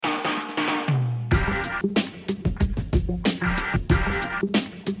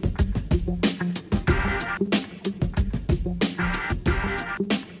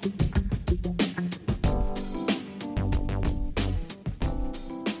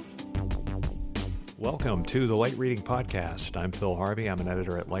Welcome to the Light Reading Podcast. I'm Phil Harvey. I'm an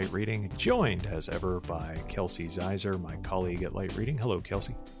editor at Light Reading, joined as ever by Kelsey Zeiser, my colleague at Light Reading. Hello,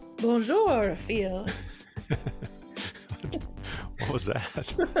 Kelsey. Bonjour, Phil. What was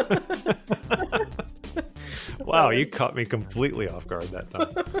that? Wow, you caught me completely off guard that time.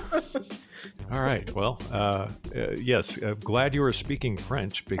 All right. Well, yes, glad you were speaking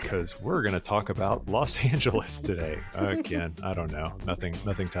French because we're going to talk about Los Angeles today. Again, I don't know.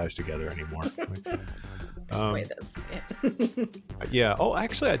 Nothing ties together anymore. Wait a second. Yeah. Oh,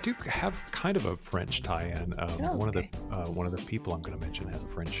 actually, I do have kind of a French tie-in. One of okay. the people I'm going to mention has a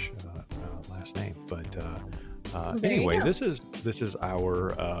French last name. But There you anyway, go. this is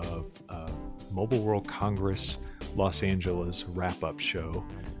our Mobile World Congress Los Angeles wrap-up show.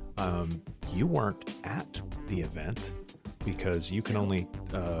 You weren't at the event because you can only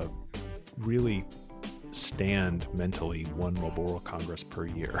really stand mentally one Mobile World Congress per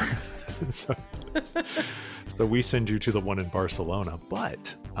year. so we send you to the one in Barcelona.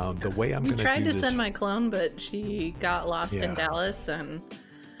 But the way I'm We going to do tried to this... send my clone, but she got lost Yeah. in Dallas, and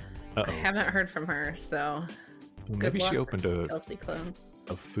I Uh-oh. haven't heard from her. So good Maybe she luck, opened a Kelsey clone.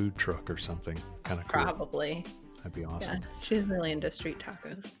 food truck or something. Kind of cool. Probably. That'd be awesome. Yeah, she's really into street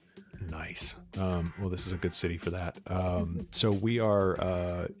tacos. Nice. Well, this is a good city for that. So we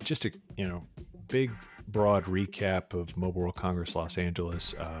are just a big, broad recap of Mobile World Congress Los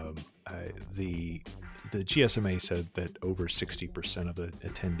Angeles. The GSMA said that over 60% of the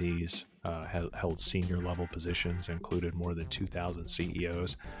attendees held senior level positions, included more than 2,000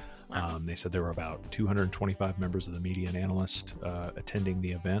 CEOs. Wow. They said there were about 225 members of the media and analysts attending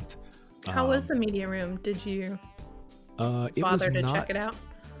the event. How was the media room? Did you It was bother to not, check it out?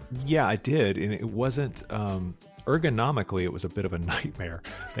 Yeah, I did, and it wasn't ergonomically. It was a bit of a nightmare.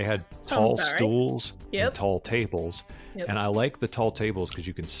 They had tall about right. stools Yep. and tall tables, Yep. and I like the tall tables because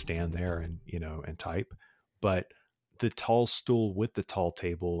you can stand there and and type. But the tall stool with the tall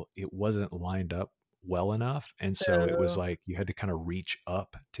table, it wasn't lined up well enough, and so it was Oh. like you had to kind of reach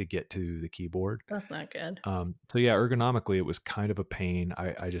up to get to the keyboard. That's not good. So yeah, ergonomically, it was kind of a pain.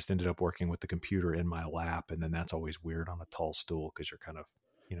 I just ended up working with the computer in my lap, and then that's always weird on a tall stool because you're kind of,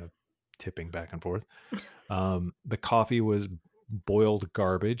 tipping back and forth. The coffee was boiled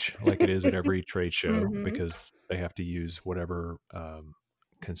garbage, like it is at every trade show, Mhm. because they have to use whatever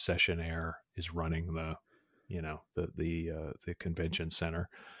concessionaire is running the convention center.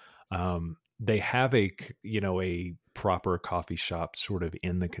 They have a proper coffee shop sort of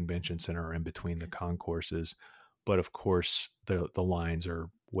in the convention center or in between the concourses, but of course the lines are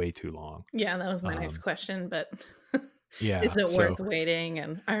way too long. Yeah, that was my next question, but Yeah, is it so worth waiting?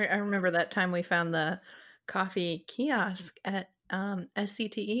 And I remember that time we found the coffee kiosk at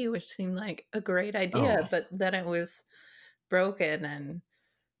SCTE, which seemed like a great idea, Oh. but then it was broken, and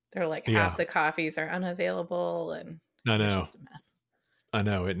they're like Yeah. half the coffees are unavailable, and I it was know. just a mess. I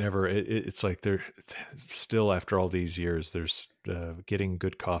know it's like they're still, after all these years, there's getting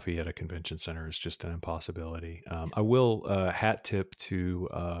good coffee at a convention center is just an impossibility. I will hat tip to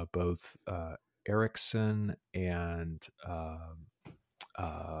both Ericsson and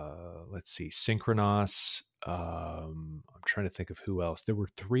let's see, Synchronos. I'm trying to think of who else. There were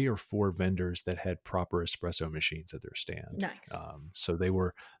 3 or 4 vendors that had proper espresso machines at their stand. Nice. So they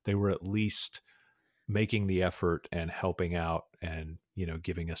were at least making the effort and helping out, and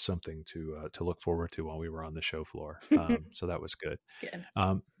giving us something to look forward to while we were on the show floor. So that was good. Good.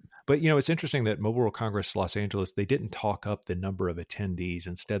 But it's interesting that Mobile World Congress Los Angeles, they didn't talk up the number of attendees.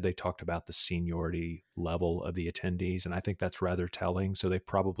 Instead, they talked about the seniority level of the attendees, and I think that's rather telling. So they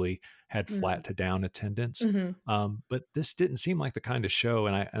probably had flat to down attendance. Mhm. But this didn't seem like the kind of show,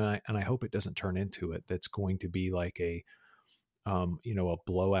 and I hope it doesn't turn into it. That's going to be like a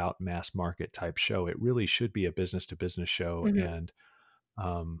blowout mass market type show. It really should be a business to business show, Mhm. and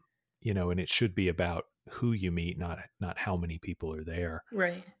and it should be about who you meet, not how many people are there.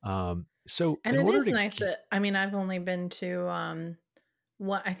 Right. So And in it order is to nice that, I've only been to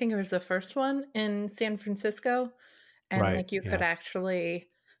what I think it was the first one in San Francisco, and Right, like you could yeah. actually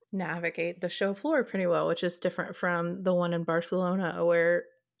navigate the show floor pretty well, which is different from the one in Barcelona where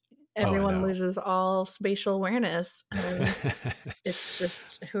Oh, I everyone know. loses all spatial awareness, and it's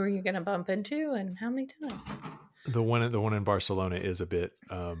just, who are you going to bump into and how many times? The one in Barcelona is a bit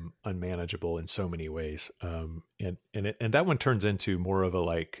unmanageable in so many ways, and that one turns into more of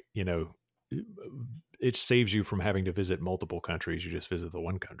a it saves you from having to visit multiple countries. You just visit the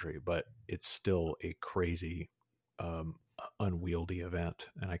one country, but it's still a crazy, unwieldy event,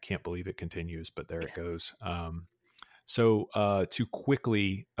 and I can't believe it continues. But there it goes. So to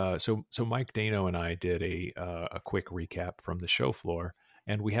quickly, so Mike Dano and I did a quick recap from the show floor.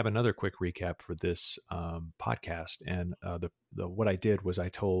 And we have another quick recap for this podcast. And the what I did was I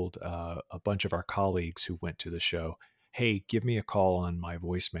told a bunch of our colleagues who went to the show, hey, give me a call on my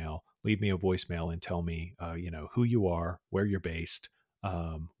voicemail, leave me a voicemail and tell me, who you are, where you're based,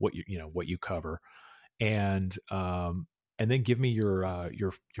 what what you cover, and then give me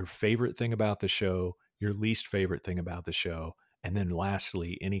your favorite thing about the show, your least favorite thing about the show, and then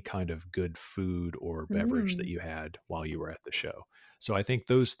lastly, any kind of good food or beverage that Mm. you had while you were at the show. So I think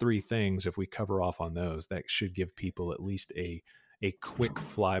those three things, if we cover off on those, that should give people at least a quick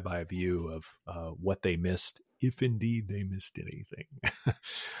flyby view of what they missed, if indeed they missed anything.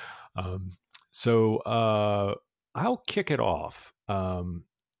 um, so I'll kick it off.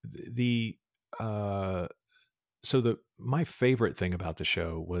 The so the my favorite thing about the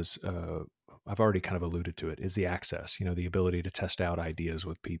show was I've already kind of alluded to it, is the access, the ability to test out ideas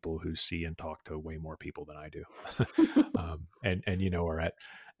with people who see and talk to way more people than I do. And are at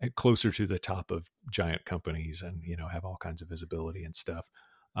closer to the top of giant companies, and have all kinds of visibility and stuff.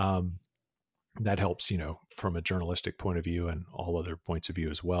 That helps, from a journalistic point of view and all other points of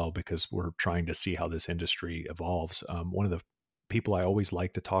view as well, because we're trying to see how this industry evolves. One of the people I always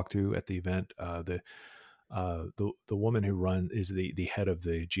like to talk to at the event, the woman who is the head of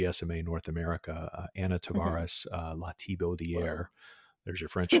the GSMA North America, Anna Tavares Latibaudière. There's your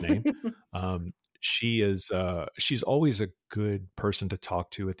French name. She's always a good person to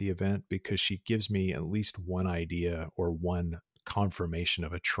talk to at the event, because she gives me at least one idea or one confirmation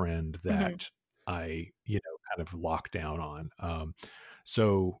of a trend that I kind of lock down on.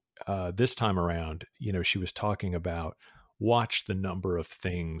 So this time around, she was talking about, watch the number of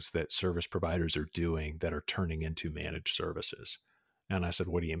things that service providers are doing that are turning into managed services. And I said,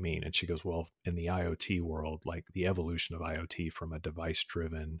 what do you mean? And she goes, well, in the IoT world, like the evolution of IoT from a device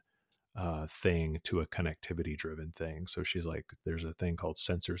driven thing to a connectivity driven thing. So she's like, there's a thing called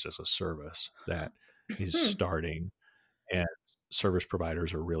sensors as a service that is starting, and service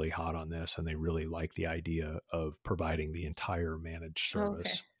providers are really hot on this, and they really like the idea of providing the entire managed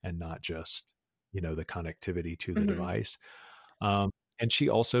service and not just, the connectivity to the device. And she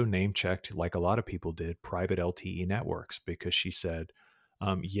also name checked, like a lot of people did, private LTE networks, because she said,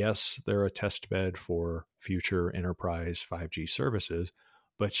 yes, they're a test bed for future enterprise 5G services.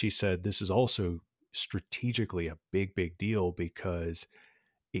 But she said, this is also strategically a big, big deal, because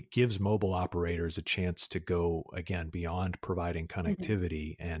it gives mobile operators a chance to go again beyond providing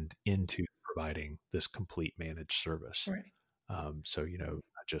connectivity and into providing this complete managed service. Right. So,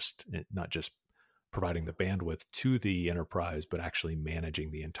 not just providing the bandwidth to the enterprise, but actually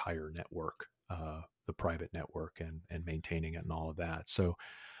managing the entire network, the private network, and maintaining it and all of that. So,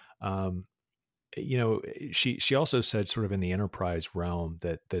 she also said, sort of in the enterprise realm,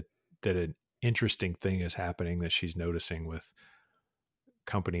 that an interesting thing is happening that she's noticing with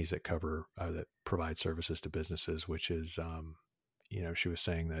companies that provide services to businesses, which is, she was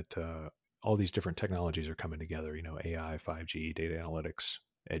saying that all these different technologies are coming together, AI, 5G, data analytics,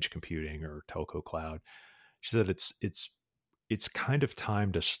 edge computing, or telco cloud. She said it's kind of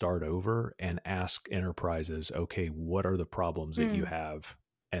time to start over and ask enterprises, okay, what are the problems that you have,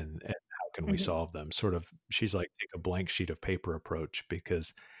 and how can we solve them? Sort of, she's like, take a blank sheet of paper approach,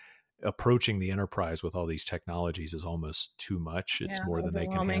 because approaching the enterprise with all these technologies is almost too much. It's more than they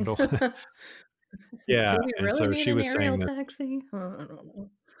can handle. Yeah. Do we And really so need she an was saying aerial that, taxi? I don't know.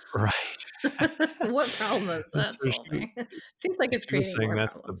 right. What problem is And that so solving? Seems like it's she was creating saying more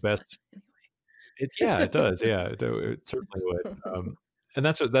that's the problems, but best. It does. Yeah, it certainly would. anyway. And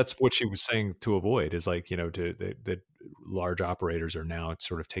that's what she was saying to avoid, is like, that large operators are now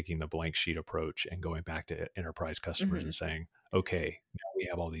sort of taking the blank sheet approach and going back to enterprise customers and saying, okay, now we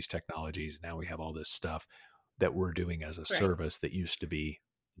have all these technologies. Now we have all this stuff that we're doing as a Right. service that used to be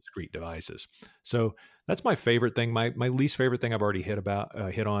discrete devices. So that's my favorite thing. My least favorite thing I've already hit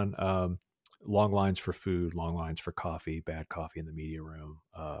on. Long lines for food, long lines for coffee, bad coffee in the media room,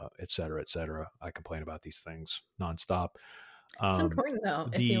 et cetera, et cetera. I complain about these things nonstop. It's important though,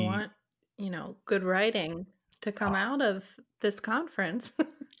 if you The want, good writing to come out of this conference.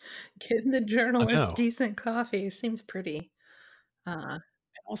 Getting the I journalist know. decent coffee seems pretty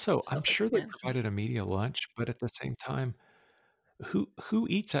Also, I'm sure they self-explanatory. provided a media lunch, but at the same time, who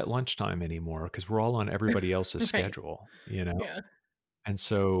eats at lunchtime anymore? Because we're all on everybody else's Right. schedule, Yeah. And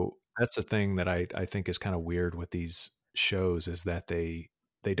so that's a thing that I think is kind of weird with these shows, is that they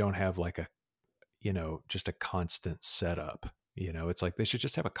don't have like a, just a constant setup. It's like they should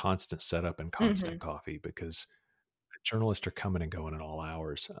just have a constant setup and constant coffee, because journalists are coming and going at all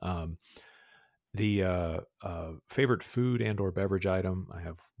hours. The favorite food and/or beverage item, I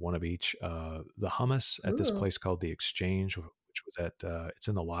have one of each. The hummus at this Ooh. place called The Exchange, which which was at it's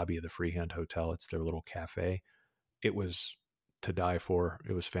in the lobby of the Freehand Hotel. It's their little cafe. It was to die for.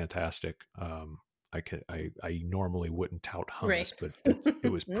 It was fantastic. I normally wouldn't tout hummus, Right. but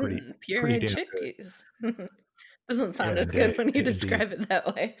it was pretty Pureed damn good. chickpeas. Doesn't sound Yeah, as good when you indeed. describe it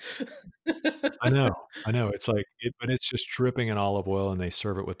that way. I know. It's like but it's just dripping in olive oil, and they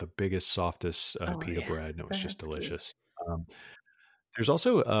serve it with the biggest, softest Oh pita yeah, bread, and it was just that's key. delicious. Um, there's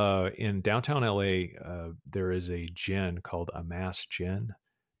also in downtown LA, there is a gin called Amass Gin,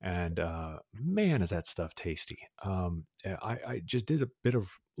 and man, is that stuff tasty. I just did a bit of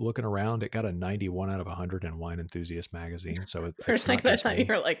looking around. It got a 91 out of 100 in Wine Enthusiast magazine, so For a it's not second, I just thought you me.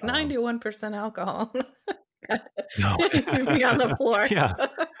 were like 91% alcohol. No, You'd be on the floor. yeah,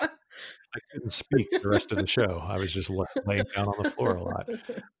 I couldn't speak the rest of the show. I was just laying down on the floor a lot.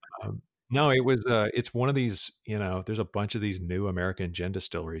 No, it was. It's one of these. There's a bunch of these new American gin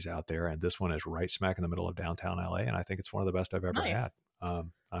distilleries out there, and this one is right smack in the middle of downtown LA, and I think it's one of the best I've ever Nice. had.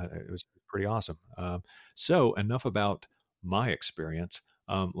 It was pretty awesome. So enough about my experience.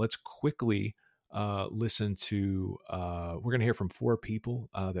 Let's quickly listen to. We're going to hear from 4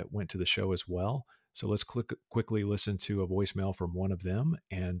 people that went to the show as well. So let's quickly listen to a voicemail from one of them,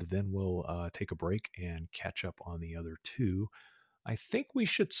 and then we'll take a break and catch up on the other 2. I think we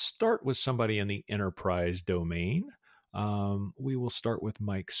should start with somebody in the enterprise domain. We will start with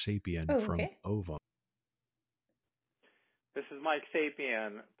Mike Sapien from Ovum. This is Mike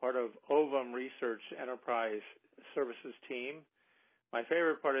Sapien, part of Ovum Research Enterprise Services team. My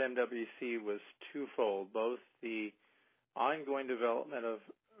favorite part of MWC was twofold, both the ongoing development of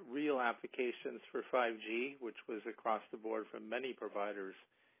real applications for 5G, which was across the board from many providers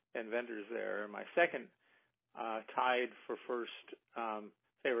and vendors there. My second tied for first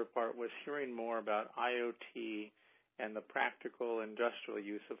favorite part was hearing more about IoT and the practical industrial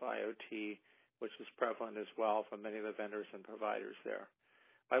use of IoT, which was prevalent as well from many of the vendors and providers there.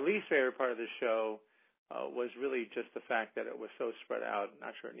 My least favorite part of the show was really just the fact that it was so spread out. I'm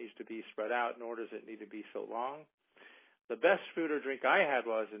not sure it needs to be spread out, nor does it need to be so long. The best food or drink I had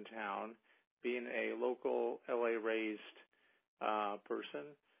while I was in town, being a local LA-raised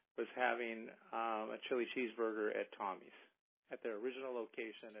person, was having a chili cheeseburger at Tommy's at their original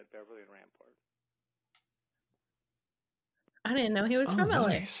location at Beverly and Rampart. I didn't know he was from LA.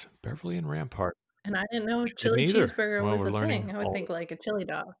 Nice. Beverly and Rampart. And I didn't know chili cheeseburger was a thing. I would think like a chili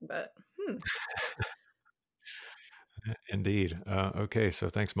dog, but Indeed. Okay, so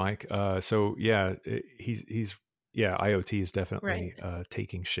thanks, Mike. So yeah, he's IoT is definitely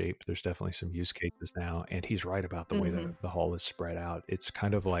taking shape. There's definitely some use cases now, and he's right about the way that the hall is spread out. It's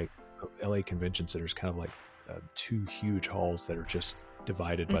kind of like LA Convention Center is kind of like 2 huge halls that are just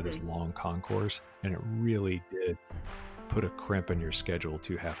divided by this long concourse, and it really did put a crimp in your schedule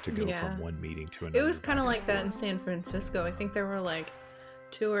to have to go from one meeting to another. It was kind of like that in San Francisco. I think there were like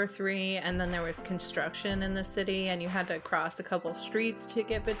 2 or 3, and then there was construction in the city, and you had to cross a couple streets to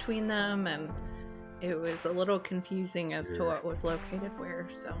get between them, and it was a little confusing as to what was located where,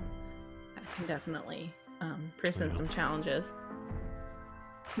 so that can definitely present some challenges.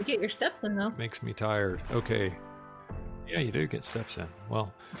 You get your steps in, though. Makes me tired. Okay. Yeah, you do get steps in.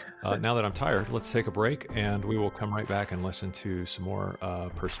 Well, now that I'm tired, let's take a break, and we will come right back and listen to some more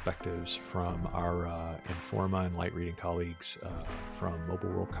perspectives from our Informa and Light Reading colleagues from Mobile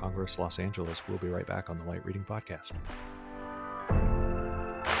World Congress Los Angeles. We'll be right back on the Light Reading Podcast.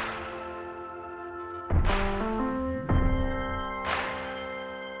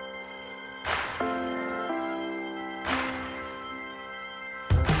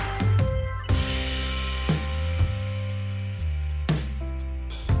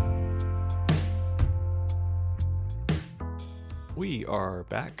 We are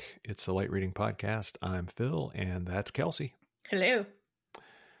back. It's the Light Reading Podcast. I'm Phil, and that's Kelsey. Hello.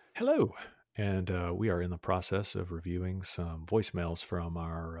 Hello. And we are in the process of reviewing some voicemails from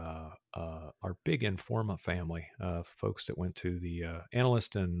our big Informa family, folks that went to the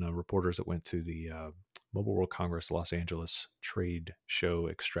analysts and reporters that went to the Mobile World Congress Los Angeles trade show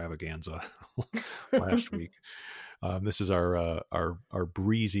extravaganza last week. This is our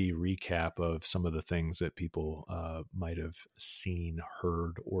breezy recap of some of the things that people might have seen,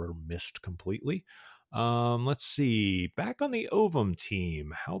 heard, or missed completely. Let's see. Back on the Ovum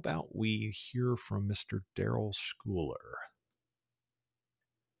team, how about we hear from Mr. Daryl Schooler?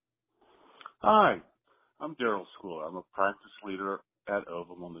 Hi, I'm Daryl Schooler. I'm a practice leader at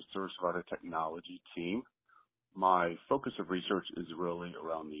Ovum on the Service Provider Technology team. My focus of research is really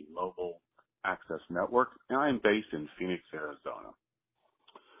around the mobile access network, and I am based in Phoenix, Arizona.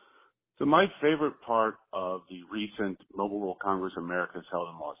 So my favorite part of the recent Mobile World Congress Americas held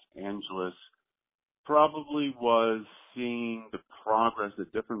in Los Angeles probably was seeing the progress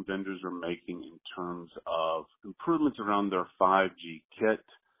that different vendors are making in terms of improvements around their 5G kit,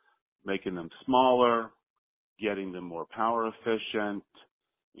 making them smaller, getting them more power efficient,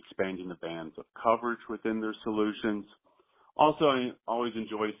 expanding the bands of coverage within their solutions. Also, I always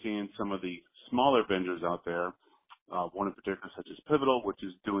enjoy seeing some of the smaller vendors out there, one in particular such as Pivotal, which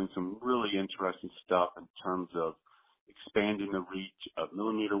is doing some really interesting stuff in terms of expanding the reach of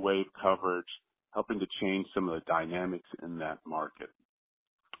millimeter wave coverage, helping to change some of the dynamics in that market.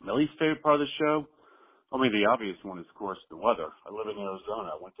 My least favorite part of the show, I mean, the obvious one is, of course, the weather. I live in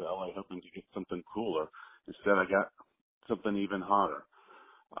Arizona. I went to LA hoping to get something cooler. Instead, I got something even hotter.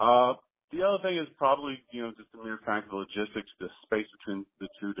 The other thing is probably, just the mere fact of the logistics, the space between the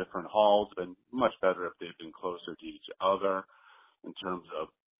two different halls have been much better if they've been closer to each other in terms of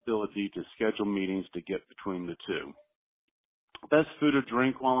ability to schedule meetings to get between the two. Best food or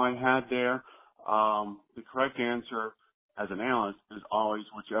drink while I had there, the correct answer as an analyst is always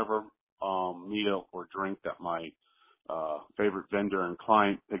whichever meal or drink that my favorite vendor and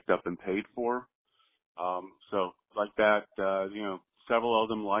client picked up and paid for. So like that, several of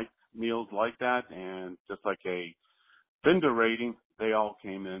them like meals like that, and just like a vendor rating, they all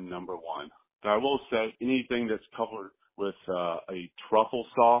came in number one. But I will say anything that's covered with a truffle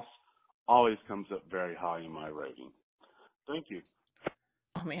sauce always comes up very high in my rating. Thank you.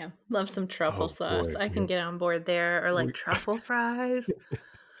 Oh man, love some truffle sauce. Boy, I can get on board there, or like we- truffle fries.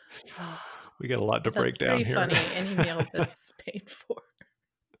 We got a lot to break down here. That's pretty funny. Any meal that's paid for.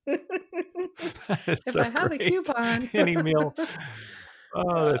 If I have a coupon. Any meal.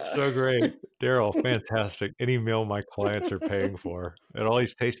 Oh, that's so great. Daryl, fantastic. Any meal my clients are paying for. It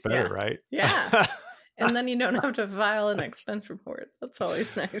always tastes better, right? Yeah. And then you don't have to file an expense report. That's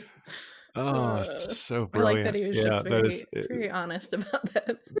always nice. Oh, so brilliant. I like that he was just that very honest about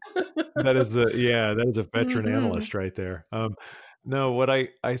that. that is a veteran analyst right there. No, what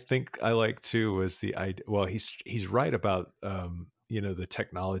I think I like too was the idea. Well, he's right about the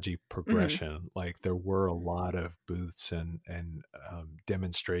technology progression. Like there were a lot of booths and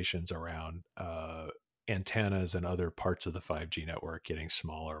demonstrations around antennas and other parts of the 5G network getting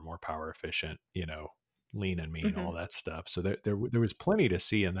smaller, more power efficient, lean and mean, all that stuff. So there was plenty to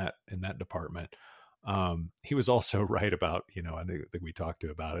see in that department. He was also right about, I think we talked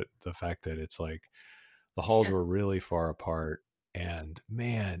about it, the fact that it's like the halls were really far apart, and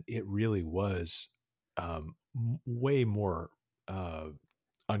man, it really was way more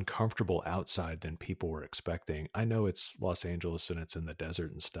uncomfortable outside than people were expecting. I know it's Los Angeles and it's in the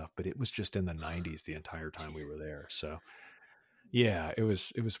desert and stuff, but it was just in the 90s the entire time we were there. So yeah, it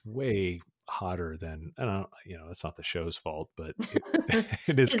was way hotter than, and it's not the show's fault, but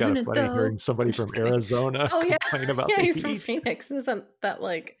it is kind of funny hearing somebody from Arizona complain about the he's heat. from Phoenix. Isn't that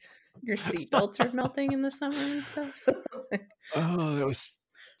like your seatbelts are melting in the summer and stuff? Oh, that was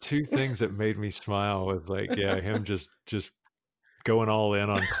two things that made me smile. Was like, him just going all in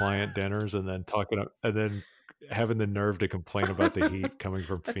on client dinners and then and then having the nerve to complain about the heat coming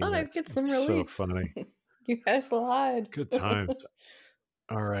from Phoenix. Thought I'd get some relief. So funny. You guys lied. Good times.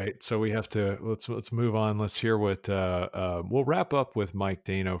 All right, so we have to let's move on. Let's hear what we'll wrap up with Mike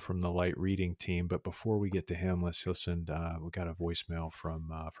Dano from the Light Reading team. But before we get to him, let's listen. We got a voicemail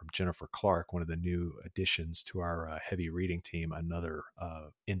from Jennifer Clark, one of the new additions to our heavy reading team, another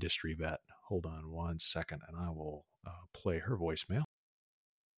industry vet. Hold on one second, and I will play her voicemail.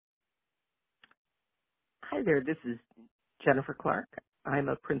 Hi there, this is Jennifer Clark. I'm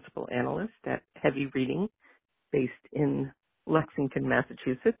a principal analyst at Heavy Reading, based in Lexington,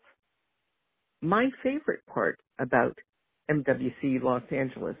 Massachusetts. My favorite part about MWC Los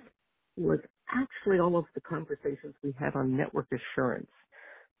Angeles was actually all of the conversations we had on network assurance.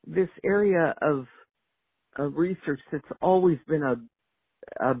 This area of research that's always been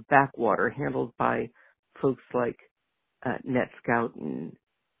a backwater handled by folks like NetScout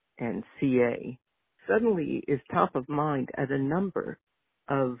and CA suddenly is top of mind at a number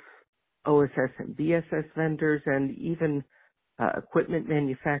of OSS and BSS vendors and even equipment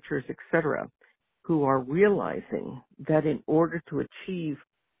manufacturers, etc., who are realizing that in order to achieve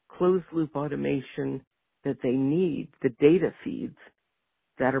closed-loop automation that they need, the data feeds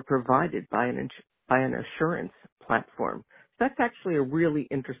that are provided by an assurance platform. That's actually a really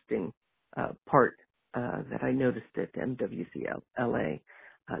interesting part that I noticed at MWC LA,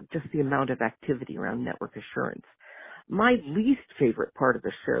 just the amount of activity around network assurance. My least favorite part of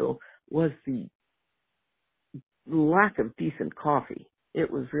the show was the lack of decent coffee. It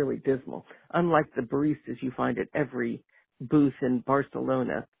was really dismal. Unlike the baristas you find at every booth in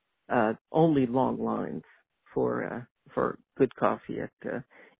Barcelona, only long lines for good coffee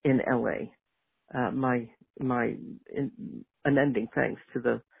in LA. unending thanks to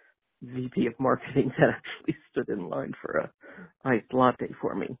the VP of marketing that actually stood in line for a iced latte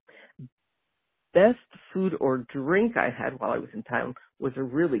for me. Best food or drink I had while I was in town was a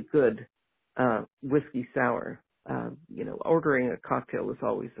really good whiskey sour. Ordering a cocktail was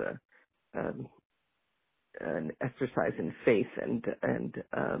always an exercise in faith and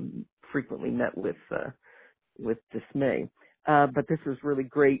frequently met with dismay. But this was really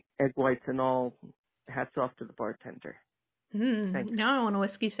great, egg whites and all. Hats off to the bartender. Now I want a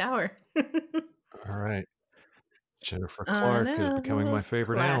whiskey sour. All right. Jennifer Clark is becoming my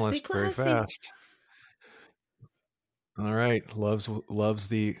favorite analyst very fast. All right. Loves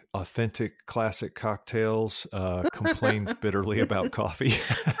the authentic classic cocktails, complains bitterly about coffee.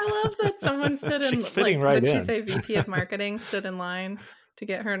 I love that someone stood in, She's fitting right would in. she say VP of marketing stood in line to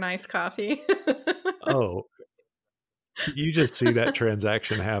get her nice coffee? Oh, you just see that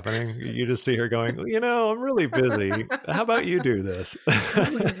transaction happening. You just see her going, I'm really busy. How about you do this?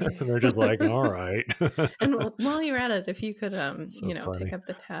 And they're just like, all right. And while you're at it, if you could, So pick up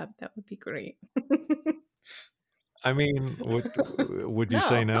the tab, that would be great. I mean, would you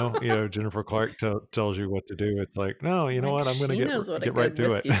say no? Jennifer Clark tells you what to do. It's like, no, you know what? I'm going to get right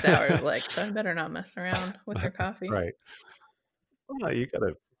to it. Whiskey sour is like, so I better not mess around with her coffee. Right. Well, you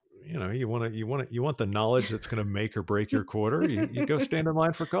gotta, you want the knowledge that's going to make or break your quarter. You go stand in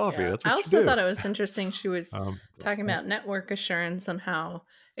line for coffee. Yeah. That's what I you also do. thought it was interesting. She was talking about network assurance and how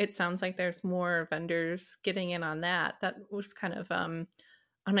it sounds like there's more vendors getting in on that. That was kind of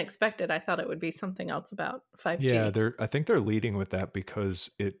unexpected. I thought it would be something else about 5G. Yeah, I think they're leading with that because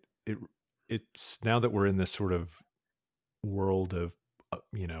it's now that we're in this sort of world of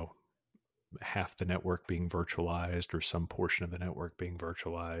half the network being virtualized or some portion of the network being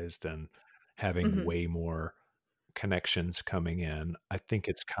virtualized and having way more connections coming in. I think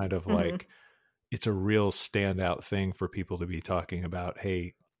it's kind of like it's a real standout thing for people to be talking about,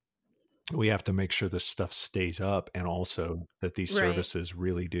 hey, we have to make sure this stuff stays up and also that these services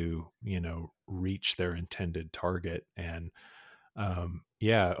really do, reach their intended target. And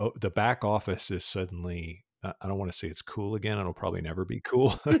the back office is suddenly, I don't want to say it's cool again. It'll probably never be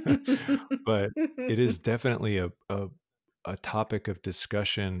cool, but it is definitely a topic of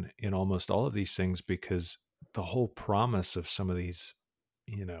discussion in almost all of these things because the whole promise of some of these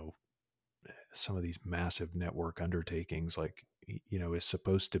massive network undertakings, like, is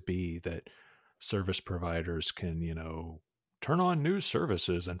supposed to be that service providers can, turn on new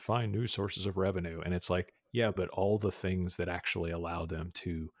services and find new sources of revenue. And it's like, yeah, but all the things that actually allow them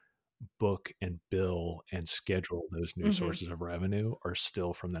to book and bill and schedule those new sources of revenue are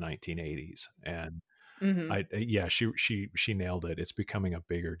still from the 1980s. And she nailed it. It's becoming a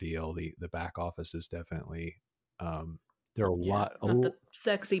bigger deal. The back office is definitely, there are not the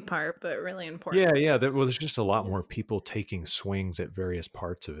sexy part, but really important. Yeah. There's just a lot more people taking swings at various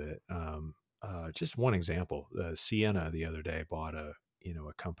parts of it. Just one example, Ciena the other day bought a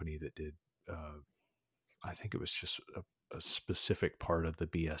company that did, I think it was just a specific part of the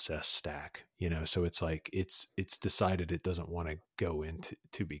BSS stack, so it's like, it's decided it doesn't want to go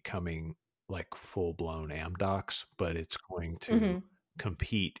into becoming like full blown Amdocs, but it's going to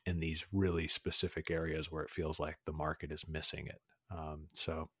compete in these really specific areas where it feels like the market is missing it.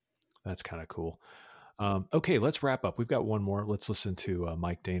 So that's kind of cool. Okay, let's wrap up. We've got one more. Let's listen to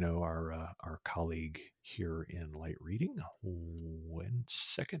Mike Dano, our colleague here in Light Reading. 1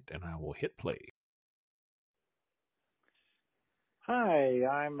 second, and I will hit play. Hi,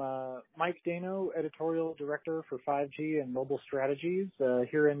 I'm Mike Dano, Editorial Director for 5G and Mobile Strategies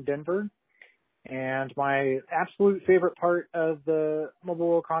here in Denver. And my absolute favorite part of the Mobile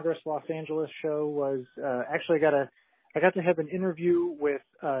World Congress Los Angeles show was actually I got to have an interview with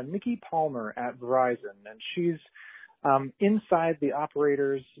Nikki Palmer at Verizon, and she's inside the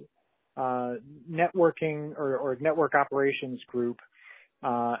operators networking or network operations group,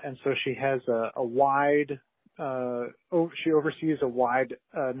 and so she has a wide she oversees a wide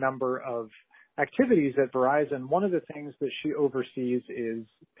number of activities at Verizon. One of the things that she oversees is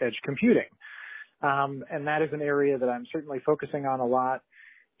edge computing. And that is an area that I'm certainly focusing on a lot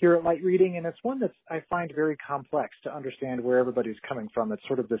here at Light Reading, and it's one that I find very complex to understand where everybody's coming from. It's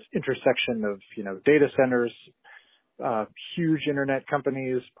sort of this intersection of, data centers, huge internet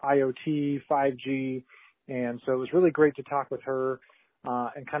companies, IoT, 5G, and so it was really great to talk with her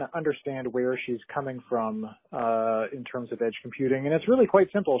and kind of understand where she's coming from in terms of edge computing. And it's really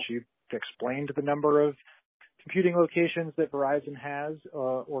quite simple. She explained the number of computing locations that Verizon has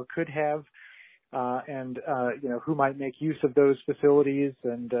or could have, and who might make use of those facilities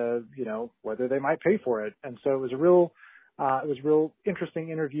and, whether they might pay for it. And so it was a real It was a real interesting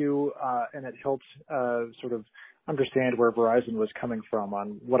interview, and it helped sort of understand where Verizon was coming from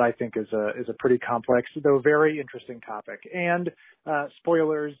on what I think is a pretty complex, though very interesting topic. And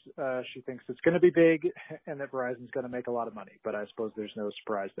spoilers, she thinks it's going to be big and that Verizon's going to make a lot of money, but I suppose there's no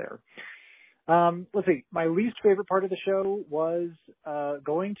surprise there. Let's see. My least favorite part of the show was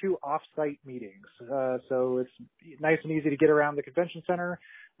going to off-site meetings. So it's nice and easy to get around the convention center,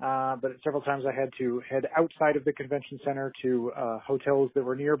 but several times I had to head outside of the convention center to hotels that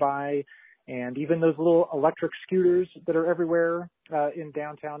were nearby. And even those little electric scooters that are everywhere in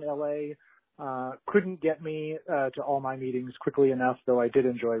downtown LA couldn't get me to all my meetings quickly enough, though I did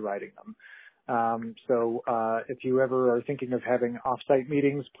enjoy riding them. So if you ever are thinking of having off-site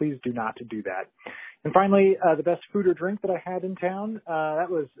meetings, please do not do that. And finally, the best food or drink that I had in town, that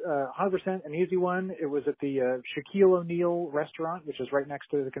was 100% an easy one. It was at the Shaquille O'Neal restaurant, which is right next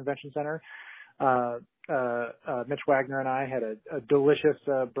to the convention center. Mitch Wagner and I had a delicious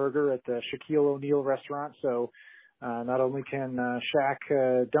burger at the Shaquille O'Neal restaurant. So not only can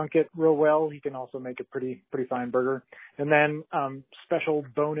Shaq dunk it real well, he can also make a pretty fine burger. And then special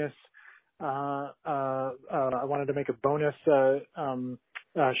bonus, I wanted to make a bonus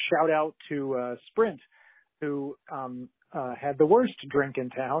shout out to Sprint, who had the worst drink in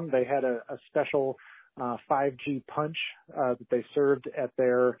town. They had a special 5G punch that they served at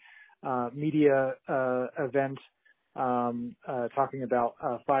their media event talking about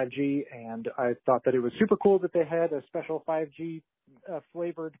 5G, and I thought that it was super cool that they had a special 5G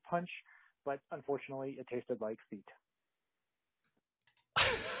flavored punch, but unfortunately it tasted like feet.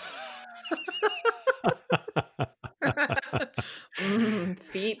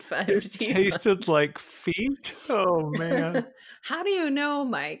 Feet 5G. Tasted like feet? Oh, man. How do you know,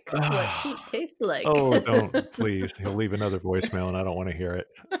 Mike, what feet taste like? Oh, don't, please. He'll leave another voicemail and I don't want to hear it.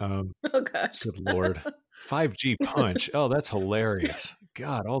 Oh, gosh. Good Lord. 5G punch. Oh, that's hilarious.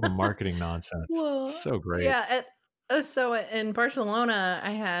 God, all the marketing nonsense. Well, so great. Yeah. So in Barcelona,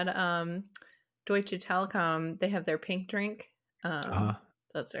 I had Deutsche Telekom. They have their pink drink.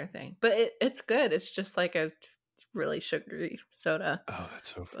 That's their thing. But it's good. It's just like a really sugary soda. Oh,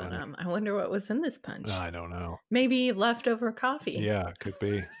 that's so funny. But I wonder what was in this punch. I don't know. Maybe leftover coffee. Yeah, could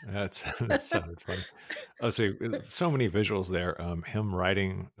be. That sounded funny. So many visuals there. Him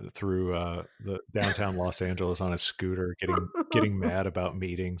riding through the downtown Los Angeles on a scooter, getting mad about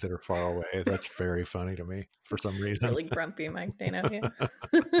meetings that are far away. That's very funny to me for some reason. Really grumpy Mike Dano, yeah.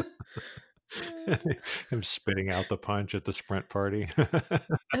 Him spitting out the punch at the Sprint party.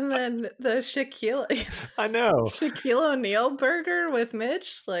 And then the Shaquille O'Neal burger with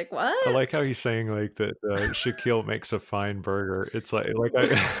Mitch. Like, what? I like how he's saying like that Shaquille makes a fine burger. It's like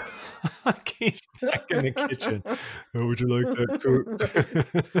he's back in the kitchen. Oh, would you like that,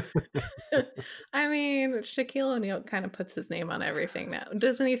 Coach? I mean, Shaquille O'Neal kind of puts his name on everything now.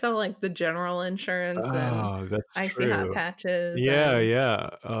 Doesn't he sell like the General Insurance and Icy Hot Patches? Yeah.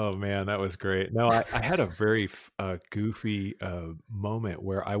 Oh man, that was great. No, I had a very goofy moment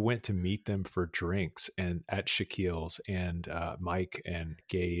where I went to meet them for drinks and at Shaquille's, and Mike and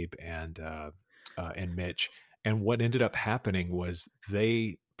Gabe and Mitch. And what ended up happening was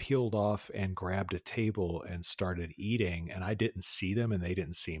they peeled off and grabbed a table and started eating, and I didn't see them and they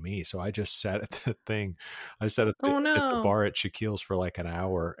didn't see me. So I just sat at the thing. I sat at the bar at Shaquille's for like an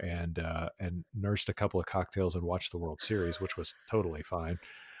hour and nursed a couple of cocktails and watched the World Series, which was totally fine.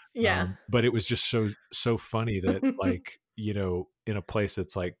 Yeah. But it was just so funny that like, you know, in a place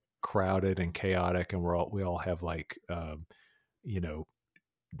that's like crowded and chaotic and we all have like, you know,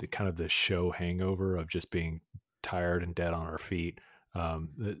 the kind of the show hangover of just being tired and dead on our feet.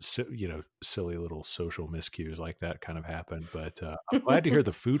 You know, silly little social miscues like that kind of happened, but I'm glad to hear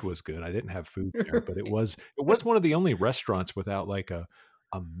the food was good. I didn't have food there, but it was one of the only restaurants without like a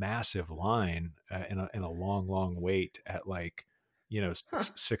massive line and a long wait at like, you know,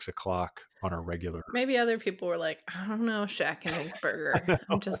 6 o'clock on a regular. Maybe other people were like, I don't know, Shaq and Egg Burger.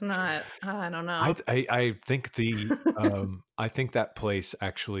 I'm just not. I don't know. I think I think that place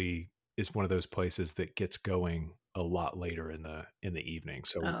actually is one of those places that gets going a lot later in the evening.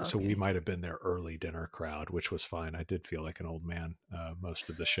 So we might have been their early dinner crowd, which was fine. I did feel like an old man most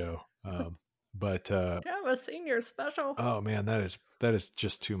of the show. But do you have a senior special? Oh man, that is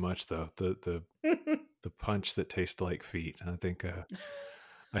just too much though. The punch that tastes like feet. I think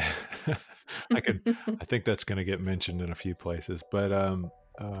I think that's going to get mentioned in a few places. But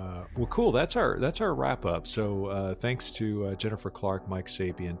well, cool. That's our wrap up. So thanks to Jennifer Clark, Mike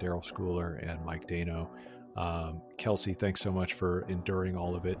Sapien, Daryl Schooler, and Mike Dano. Kelsey, thanks so much for enduring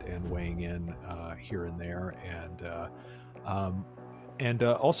all of it and weighing in here and there. And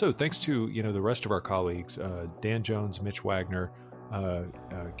also thanks to, the rest of our colleagues, Dan Jones, Mitch Wagner,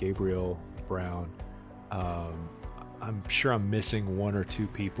 Gabriel Brown. I'm sure I'm missing one or two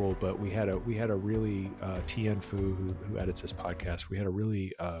people, but we had a really Tien Fu who edits this podcast. We had a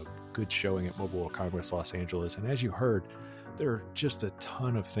really good showing at Mobile World Congress Los Angeles, and as you heard, there are just a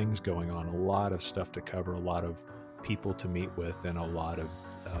ton of things going on, a lot of stuff to cover, a lot of people to meet with, and a lot of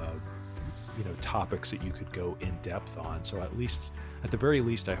topics that you could go in depth on. So at the very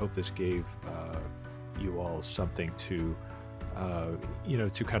least, I hope this gave you all something to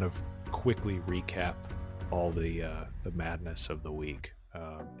to kind of quickly recap all the madness of the week,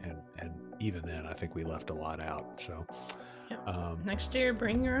 and even then, I think we left a lot out. So next year,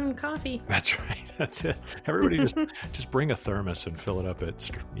 bring your own coffee. That's right. That's it. Everybody just bring a thermos and fill it up at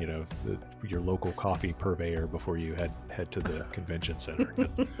your local coffee purveyor before you head to the convention center.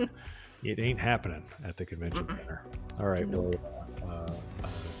 It ain't happening at the convention center. All right. Well,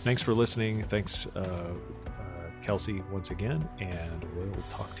 thanks for listening. Thanks, Kelsey, once again, and we'll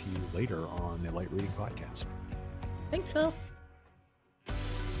talk to you later on the Light Reading Podcast. Thanks, Phil.